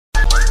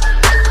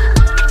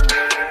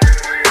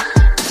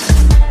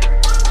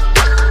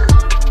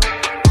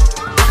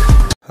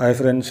Hi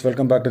friends,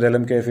 welcome back to the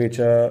LMK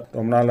feature.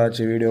 ரொம்ப நாள்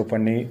ஆச்சு வீடியோ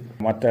பண்ணி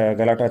மற்ற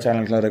கலாட்டா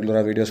சேனல்ஸ்லாம்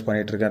ரெகுலராக வீடியோஸ்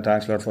பண்ணிட்டு இருக்கேன்.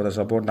 Thanks lot for the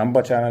support.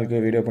 நம்ம சேனலுக்கு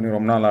வீடியோ பண்ணி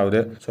ரொம்ப நாள்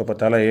ஆகுது. ஸோ இப்போ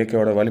தலை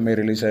ஏகேவோட வலிமை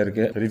ரிலீஸ்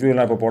ஆயிருக்கு.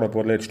 ரிவ்யூலாம் இப்போ போட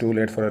போகிறல, it's too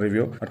late for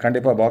review. But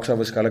கண்டிப்பாக பாக்ஸ்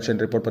ஆஃபீஸ்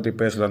கலெக்ஷன் ரிப்போர்ட் பற்றி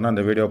பேசலாம் தான்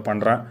இந்த வீடியோ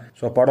பண்ணுறேன்.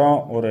 ஸோ படம்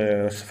ஒரு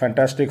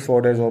ஃபேண்டாஸ்டிக் 4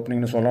 days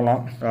ஓப்பனிங்னு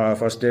சொல்லலாம்.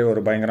 ஃபர்ஸ்ட் டே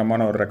ஒரு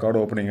பயங்கரமான ஒரு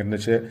ரெக்கார்டு ஓப்பனிங்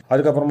இருந்துச்சு.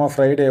 அதுக்கப்புறமா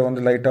ஃப்ரைடே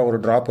வந்து லைட்டாக ஒரு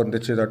ட்ராப்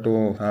இருந்துச்சு.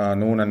 தட்டும்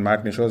noon and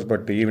matinee shows.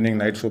 But evening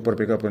night super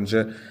pickup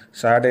இருந்துச்சு.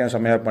 சாட்டர்டேயும்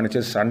செம்மையாக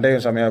பண்ணிச்சு,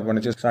 சண்டேயும் செம்மையாக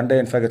பண்ணிச்சு. Sunday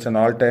in fact it's an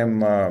all time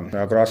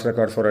cross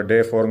record for a டே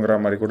 4ங்கிற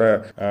மாதிரி கூட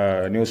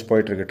நியூஸ்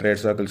போயிட்டு இருக்கு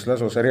ட்ரேட் சர்க்கிள்ஸில்.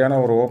 ஸோ சரியான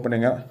ஒரு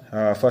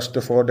ஓப்பனிங்காக first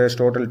 4 days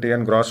total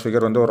TN cross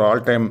figure வந்து ஒரு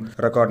ஆல் டைம்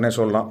ரெக்கார்ட்னே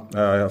சொல்லலாம்.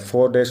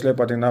 4 daysலேயே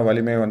பார்த்தீங்கன்னா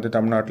வலிமை வந்து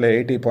தமிழ்நாட்டில்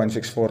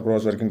 80.64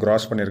 crores வரைக்கும்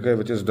கிராஸ் பண்ணியிருக்கு,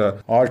 which is the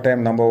all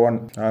time number 1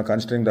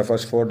 considering the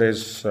first 4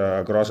 days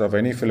cross of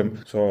any film.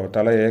 So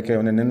தலை ஏகே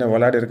வந்து நின்று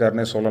விளையாடி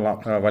இருக்காருன்னே சொல்லலாம்.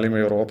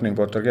 வலிமை ஒரு ஓப்பனிங்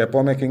பொறுத்த வரைக்கும்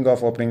எப்போவுமே கிங்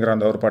ஆஃப் ஓப்பனிங்கிற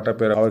அந்த ஒரு பட்ட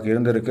பேர் அவருக்கு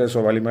இருந்திருக்கு.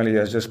 ஸோ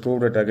வலிமையில் has just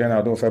proved it again.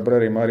 அதுவும்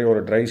ஃபெப்ரவரி மாதிரி ஒரு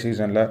ட்ரை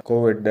சீசனில்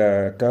கோவிட்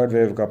தேர்ட்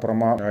வேவ்க்கு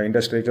அப்புறமா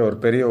இண்டஸ்ட்ரிக்கு ஒரு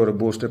பெரிய ஒரு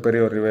பூஸ்ட்,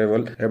 பெரிய ஒரு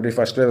ரிவைவல். எப்படி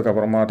ஃபர்ஸ்ட் வேவ்க்கு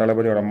அப்புறமா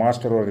தளபதியோட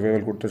மாஸ்டர் ஒரு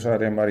ரிவைவல் கொடுத்துச்சோ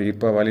அதே மாதிரி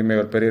இப்போ வலிமை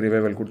ஒரு பெரிய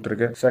ரிவைவல்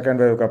கொடுத்துருக்கு.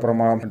 செகண்ட் வேவ்க்கு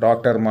அப்புறமா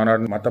டாக்டர்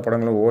மாநாடு மற்ற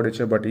படங்களும்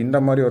ஓடிச்சு. பட் இந்த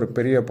மாதிரி ஒரு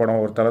பெரிய படம்,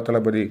 ஒரு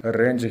தளபதி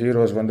ரேஞ்ச்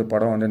ஹீரோஸ் வந்து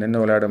படம் வந்து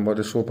நின்று விளையாடும்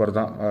போது சூப்பர்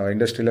தான்.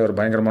 இண்டஸ்ட்ரியில் ஒரு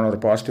பயங்கரமான ஒரு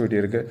பாசிட்டிவிட்டி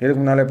இருக்கு. இதுக்கு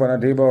முன்னாலே பார்த்தா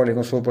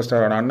தீபாவளிக்கும் சூப்பர்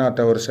ஸ்டார்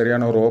அண்ணாத்த ஒரு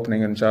சரியான ஒரு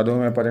ஓப்பனிங் இருந்துச்சு.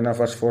 அதுவுமே பார்த்தீங்கன்னா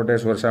ஃபர்ஸ்ட் 4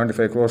 days ஒரு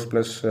 75 crores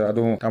ப்ளஸ்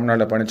அதுவும்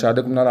தமிழ்நாட்டில் பண்ணிச்சு.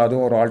 அதுக்கு முன்னால்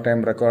அதுவும் ஒரு all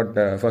time record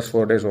first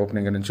 4 days opening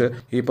இருந்துச்சு.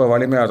 இப்போ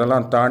வலிமை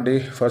அதெல்லாம் தாண்டி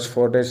ஃபர்ஸ்ட்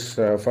 4 days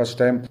ஃபர்ஸ்ட்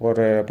டைம்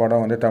ஒரு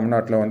படம் வந்து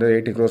தமிழ்நாட்டில் வந்து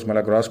 80 crores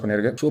மேலே கிராஸ்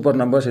பண்ணியிருக்கு. Super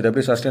numbers. இது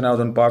எப்படி சஸ்டெயின்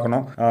ஆகுதுன்னு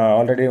பார்க்கணும்.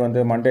 ஆல்ரெடி வந்து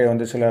மண்டே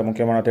வந்து சில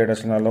முக்கியமான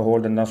தேட்டர்ஸ் நல்ல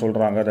ஹோல்டுன்னு தான்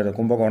சொல்கிறாங்க. அதாவது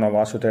கும்பகோணம்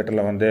வாசு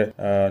தேட்டரில் வந்து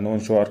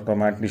நூன் ஷோ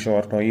இருக்கட்டும், மேட்னி ஷோ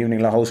இருக்கட்டும்,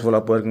 ஈவினிங்லாம்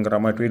ஹவுஸ்ஃபுல்லாக போயிருக்குங்கிற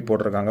மாதிரி ட்வீட்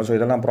போட்டிருக்காங்க. ஸோ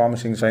இதெல்லாம்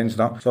ப்ராமிசிங் சைன்ஸ்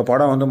தான். ஸோ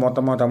படம் வந்து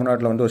மொத்தமாக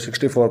தமிழ்நாட்டில் வந்து ஒரு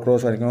 64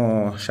 crores வரைக்கும்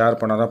ஷேர்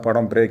பண்ணாதான்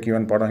படம் பிரேக்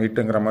ஈவன், படம்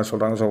ஹிட்டுங்கிற மாதிரி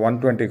சொல்கிறாங்க. ஸோ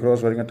 120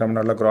 crores வரைக்கும்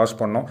தமிழ்நாட்டில் கிராஸ்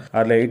பண்ணோம்.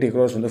 அதில் 80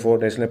 crores வந்து 4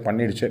 daysலேயே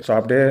பண்ணிடுச்சு. ஸோ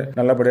அப்படியே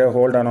நல்லபடியாக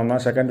ஹோல்ட் ஆனோம்னா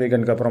செகண்ட்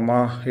வீக்கெண்டுக்கு அப்புறமா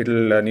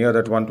இட்ல நியர்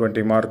தட்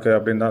 120 மார்க்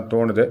அப்படின்னு தான்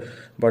தோணுது.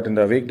 பட்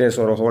இந்த வீக்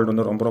டேஸ் ஒரு ஹோல்டு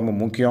வந்து ரொம்ப ரொம்ப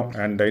முக்கியம்.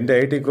 அண்ட் இந்த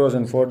 80 crores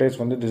in 4 days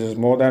வந்து this is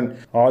more than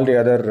all the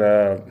other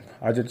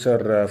Ajith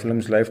sir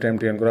films life time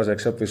TN cross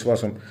accept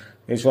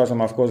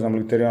Viswasam of course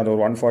நம்மளுக்கு தெரியும். அது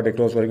ஒரு 140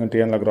 crores வரைக்கும்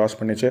டிஎன்ல கிராஸ்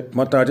பண்ணிச்சு.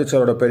 மற்ற அஜித்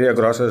சாரோட பெரிய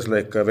கிராசஸ்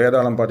லைக்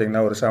வேதாளம்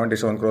பார்த்தீங்கன்னா ஒரு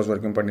 77 crores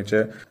வரைக்கும் பண்ணிச்சு.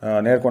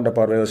 நேர்கொண்ட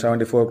பார்வை ஒரு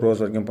 74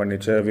 crores வரைக்கும்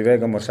பண்ணிச்சு.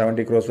 விவேகம் ஒரு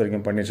 70 crores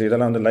வரைக்கும் பண்ணிச்சு.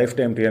 இதெல்லாம் வந்து லைஃப்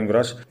டைம் டிஎன்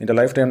கிராஸ். இந்த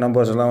லைஃப் டைம்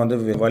நம்பர்ஸ் எல்லாம்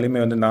வந்து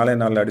வலிமை வந்து 4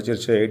 நாளில்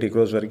அடிச்சிருச்சு. 80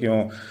 crores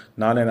வரைக்கும்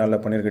 4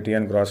 நாளில் பண்ணியிருக்கு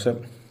டிஎன் கிராஸ்.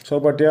 ஸோ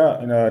பட்யா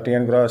இந்த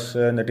டிஎன் கிராஸ்,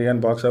 இந்த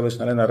டிஎன் பாக்ஸ்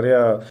ஆஃபீஸ்னால நிறையா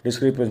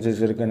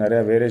டிஸ்கிரிபன்சிஸ் இருக்குது,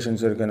 நிறையா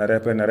வேரியேஷன்ஸ் இருக்குது, நிறைய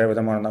பேர் நிறைய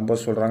விதமான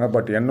நம்பர்ஸ் சொல்கிறாங்க.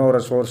 பட் என்னோட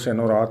சோர்ஸ்,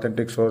 என்னோட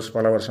ஆத்தென்டிக் சோர்ஸ்,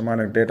 பல வருஷமாக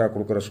எனக்கு டேட்டா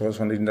கொடுக்குற சோர்ஸ்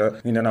வந்து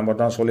இந்த நம்பர்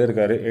தான்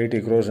சொல்லியிருக்காரு.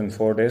 80 crores in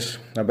 4 days.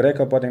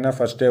 பிரேக்கப் பார்த்தீங்கன்னா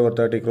ஃபர்ஸ்ட் டே ஒரு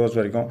 30 crores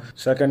வரைக்கும்,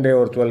 செகண்ட் டே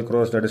ஒரு 12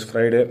 crores, தட் இஸ்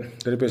ஃப்ரைடே.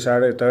 திருப்பி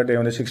சாட்டர்டே தேர்ட் டே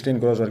வந்து 16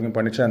 crores வரைக்கும்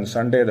பண்ணிச்சு. And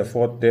Sunday the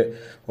 4th day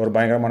ஒரு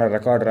பயங்கரமான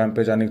ரெக்கார்ட்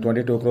ரேம்பேஜ், அன்றைக்கி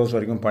 22 crores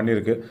வரைக்கும்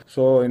பண்ணியிருக்கு.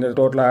 ஸோ இந்த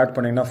டோட்டலாக ஆட்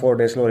பண்ணிங்கன்னா 4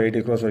 daysல ஒரு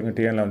 80 crores வரைக்கும்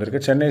டிஎன்ல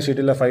வந்திருக்கு. சென்னை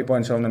சிட்டியில்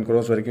 5.7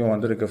 crores வரைக்கும்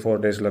வந்திருக்கு 4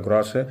 daysல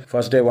கிராஸ்.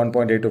 ஃபர்ஸ்ட் டே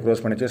 1.82 crores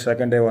பண்ணிச்சு,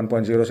 செகண்ட் டே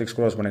 1.06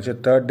 crores பண்ணிச்சு,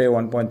 third day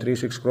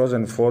 1.36 crores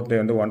and fourth day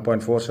வந்து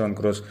 1.47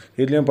 crores.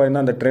 இதுலயும்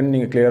பார்த்தீங்கன்னா அந்த ட்ரெண்ட்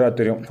நீங்கள் கிளியராக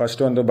தெரியும்.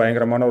 ஃபர்ஸ்ட் வந்து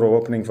பயங்கரமான ஒரு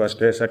opening first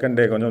day, second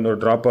day கொஞ்சம் ஒரு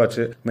ட்ராப்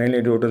ஆச்சு,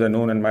 mainly due to the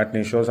noon and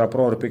matinee shows.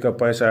 அப்புறம் ஒரு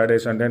பிக்கப் ஆகி சாட்டர்டே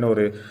சண்டேன்னு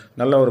ஒரு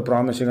நல்ல ஒரு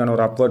ப்ராமிசிங்கான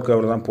ஒரு அப்வர்ட்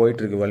கவர் தான்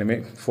போயிட்டு இருக்கு வலிமை.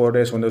 4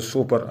 days வந்து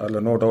சூப்பர்,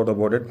 அதில் நோ டவுட்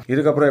அபவுட் இட்.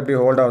 இதுக்கப்புறம் எப்படி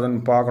ஹோல்ட்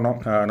ஆகுதுன்னு பார்க்கணும்.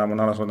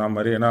 நம்மளால சொன்ன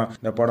மாதிரி ஏன்னா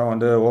இந்த படம்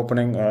வந்து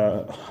opening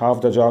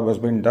half the job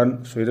has been done.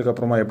 So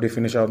இதுக்கப்புறமா எப்படி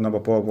ஃபினிஷ் ஆகுது நம்ம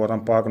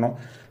போகிறோம் பார்க்கணும்.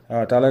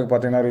 தலைக்கு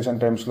பார்த்தீங்கன்னா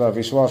ரீசெண்ட் டைம்ஸில்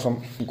விஸ்வாசம்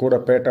கூட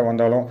பேட்டை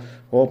வந்தாலும்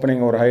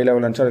ஓப்பனிங் ஒரு ஹை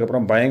லெவல் இருந்துச்சு.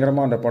 அதுக்கப்புறம்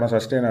பயங்கரமாக அந்த படம்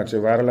சஸ்டெயின் ஆச்சு,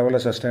 வேறு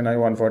லெவலில் சஸ்டெயின் ஆகி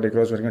 140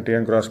 crores வரைக்கும்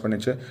டிஎன் கிராஸ்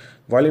பண்ணிச்சு.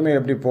 வலிமை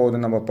எப்படி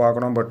போகுதுன்னு நம்ம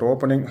பார்க்கணும். பட்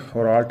ஓப்பனிங்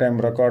ஒரு all time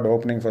record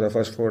opening for the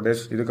first 4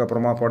 days.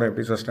 இதுக்கப்புறமா படம்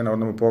எப்படி சஸ்டெயின்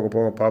ஆகுது நம்ம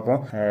போக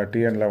பார்ப்போம்.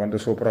 டிஎனில் வந்து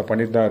சூப்பராக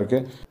பண்ணிட்டு தான்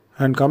இருக்குது.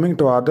 And coming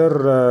to other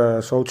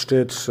south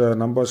states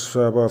numbers,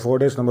 4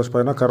 days numbers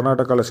பார்த்தீங்கன்னா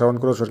கர்நாடகாவில் 7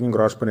 crores வரைக்கும்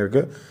கிராஸ்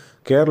பண்ணியிருக்கு,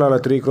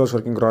 கேரளாவில் 3 crores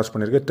வரைக்கும் கிராஸ்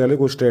பண்ணியிருக்கு,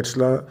 தெலுங்கு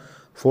ஸ்டேட்ஸில்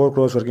 4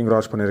 crores வரைக்கும்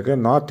கிராஸ் பண்ணியிருக்கு,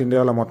 நார்த்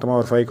இந்தியாவில்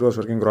மொத்தமாக ஒரு 5 crores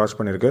வரைக்கும் கிராஸ்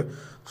பண்ணியிருக்கு.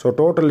 So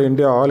total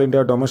India all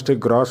India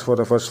domestic cross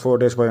for the first 4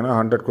 days பார்த்தீங்கன்னா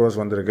 100 crores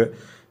வந்திருக்கு.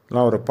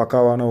 எல்லாம் ஒரு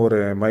பக்காவான ஒரு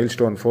மைல்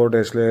ஸ்டோன் 4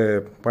 daysலேயே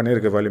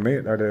பண்ணியிருக்கு வலிமை.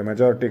 அது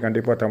மெஜாரிட்டி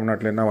கண்டிப்பாக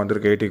தமிழ்நாட்டிலேருந்து தான்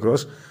வந்திருக்கு 80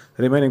 crores,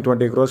 remaining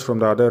 20 crores from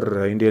the other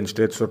Indian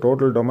states. So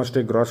total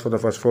domestic cross for the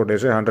first 4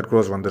 days 100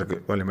 crores வந்திருக்கு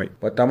வலிமை.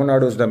 But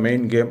Tamil Nadu is the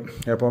main game.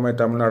 எப்போவுமே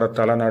தமிழ்நாடு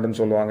தலைநாடுன்னு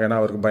சொல்லுவாங்க, ஏன்னா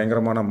அவருக்கு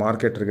பயங்கரமான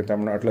மார்க்கெட் இருக்குது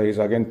தமிழ்நாட்டில்.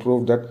 Is again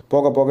prove that.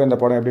 போக இந்த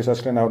படம் எப்படி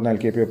சஸ்டெயின் ஆகுதுன்னு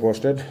I'll keep you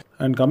posted.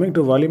 And coming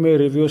to வலிமை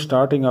ரிவ்யூ,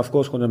 ஸ்டார்டிங்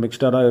அஃப்கோர்ஸ் கொஞ்சம்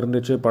மிக்ஸ்டாக தான்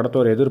இருந்துச்சு.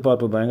 படத்தோட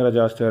எதிர்பார்ப்பு பயங்கர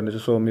ஜாஸ்தியாக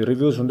இருந்துச்சு. ஸோ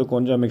ரிவ்யூஸ் வந்து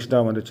கொஞ்சம்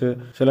மிக்ஸ்டாக வந்துச்சு.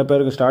 சில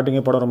பேருக்கு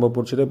ஸ்டார்டிங்கே படம் ரொம்ப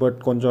பிடிச்சிது, பட்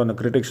கொஞ்சம் அந்த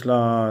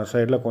கிரிட்டிக்ஸ்லாம்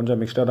சைடில் கொஞ்சம்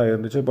மிக்ஸ்டாக தான்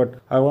இருந்துச்சு. பட்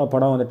அதுவும்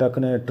படம் வந்து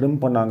டக்குன்னு ட்ரிம்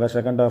பண்ணாங்க.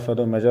 செகண்ட் ஹாஃப்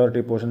அதுவும்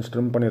மெஜாரிட்டி போர்ஷன்ஸ் போர்ஷன்ஸ்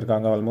ட்ரிம்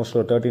பண்ணியிருக்காங்க. ஆல்மோஸ்ட்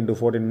ஒரு 13 to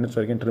 14 minutes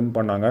வரைக்கும் ட்ரிம்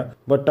பண்ணாங்க.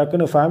 பட்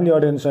டக்குன்னு ஃபேமிலி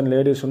ஆடியன்ஸ் அண்ட்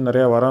லேடிஸும்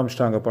நிறைய வர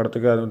ஆரம்பிச்சிட்டாங்க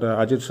படத்துக்கு. அது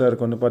அஜித்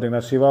சாருக்கு வந்து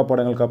பார்த்தீங்கன்னா சிவா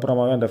படங்களுக்கு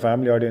அப்புறமாவே அந்த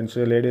ஃபேமிலி ஆடியன்ஸ்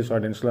லேடிஸ்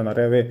ஆடியன்ஸில்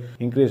நிறையவே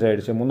இன்க்ரீஸ்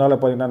ஆகிடுச்சு. முன்னால்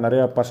பார்த்தீங்கன்னா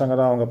நிறைய பசங்க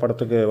தான் அவங்க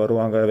படத்துக்கு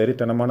வருவாங்க,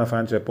 வெறித்தனமான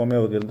ஃபேன்ஸ் எப்போவுமே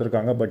அவருக்கு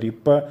இருந்திருக்காங்க. பட்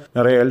இப்போ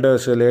நிறைய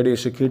எல்டர்ஸ்,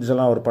 லேடிஸ், கிட்ஸ்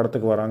எல்லாம் ஒரு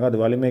படத்துக்கு வராங்க. அது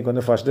வலிமைக்கு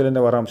வந்து ஃபர்ஸ்ட்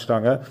டேலேருந்து வர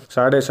ஆரம்பிச்சிட்டாங்க.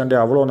 சாட்டர்டே சண்டே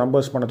அவ்வளோ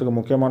நம்பர்ஸ் பண்ணதுக்கு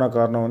முக்கியமான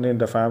காரணம் வந்து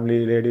இந்த ஃபேமிலி,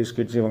 லேடிஸ்,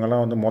 கிட்ஸ்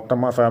இவங்கெல்லாம் வந்து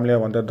மொத்தமாக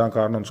ஃபேமிலியாக வந்தது தான்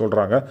காரணம்னு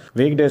சொல்கிறாங்க.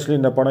 வீக்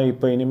டேஸ்லேயும் இந்த படம்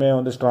இப்போ இனிமேல்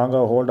வந்து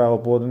ஸ்ட்ராங்காக ஹோல்ட் ஆக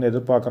போகுதுன்னு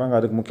எதிர்பார்க்குறாங்க.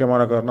 அதுக்கு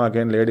முக்கியமான காரணம்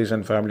again ladies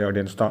and family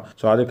audience தான்.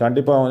 ஸோ அது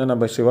கண்டிப்பாக வந்து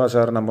நம்ம சிவா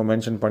சார் நம்ம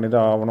மென்ஷன் பண்ணி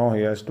தான் ஆகணும்.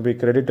 He has to be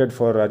credited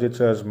for Ajit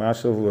sir's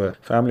massive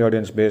family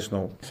audience base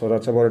now. So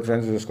that's about it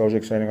friends. This is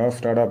Kaushik signing off.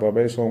 Tada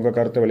bye. So உங்கள்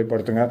கருத்தை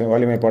வெளிப்படுத்துங்க.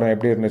 வலிமை படம்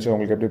எப்படி இருந்துச்சு,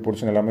 உங்களுக்கு எப்படி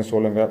பிடிச்சுன்னு எல்லாமே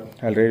சொல்லுங்கள்.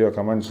 I'll read your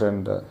comments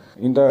and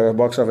இந்த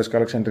box office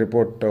collection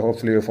report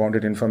hopefully you found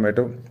it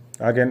informative.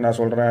 Again நான்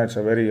சொல்கிறேன், it's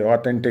a very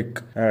authentic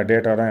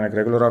data தான். எனக்கு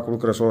ரெகுலராக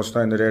கொடுக்குற சோர்ஸ்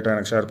தான் இந்த டேட்டா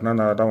எனக்கு ஷேர் பண்ணால்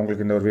நான் தான்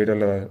உங்களுக்கு இந்த ஒரு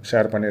வீடியோவில்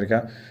ஷேர்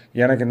பண்ணியிருக்கேன்.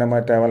 எனக்கு இந்த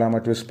மாதிரி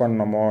தேவையில்லாமல் ட்விஸ்ட்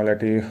பண்ணணுமோ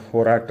இல்லாட்டி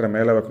ஒரு ஆக்டரை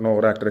மேலே வைக்கணும்,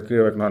 ஒரு ஆக்டரை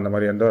கீழே வைக்கணும், அந்த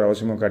மாதிரி எந்த ஒரு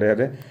அவசியமும்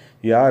கிடையாது.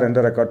 யார் எந்த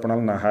ரெக்கார்ட்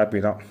பண்ணாலும் நான் ஹாப்பி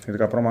தான்.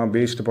 இதுக்கப்புறமா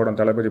பீஸ்ட் படம்,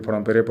 தளபதி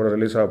படம், பெரிய படம்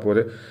ரிலீஸ் ஆக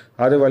போகுது.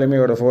 அது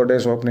வலிமையோட 4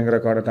 days ஓப்பனிங்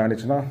ரெக்கார்டை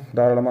தாண்டிச்சுன்னா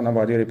தாராளமாக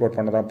நம்ம அதையும் ரிப்போர்ட்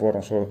பண்ண தான்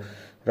போகிறோம். So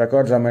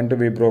records R meant to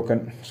be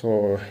broken. So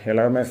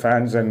எல்லாருமே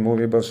ஃபேன்ஸ் அண்ட்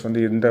மூவி பஸ்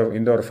வந்து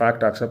இந்த ஒரு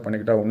ஃபேக்ட் அக்செப்ட்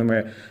பண்ணிக்கிட்டா ஒன்றுமே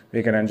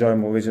we can enjoy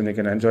movies and we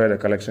can enjoy the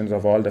collections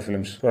of all the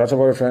films. So that's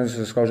about it friends.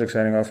 This is Kaushik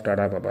signing off.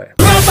 Tada bye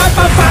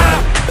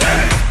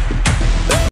bye.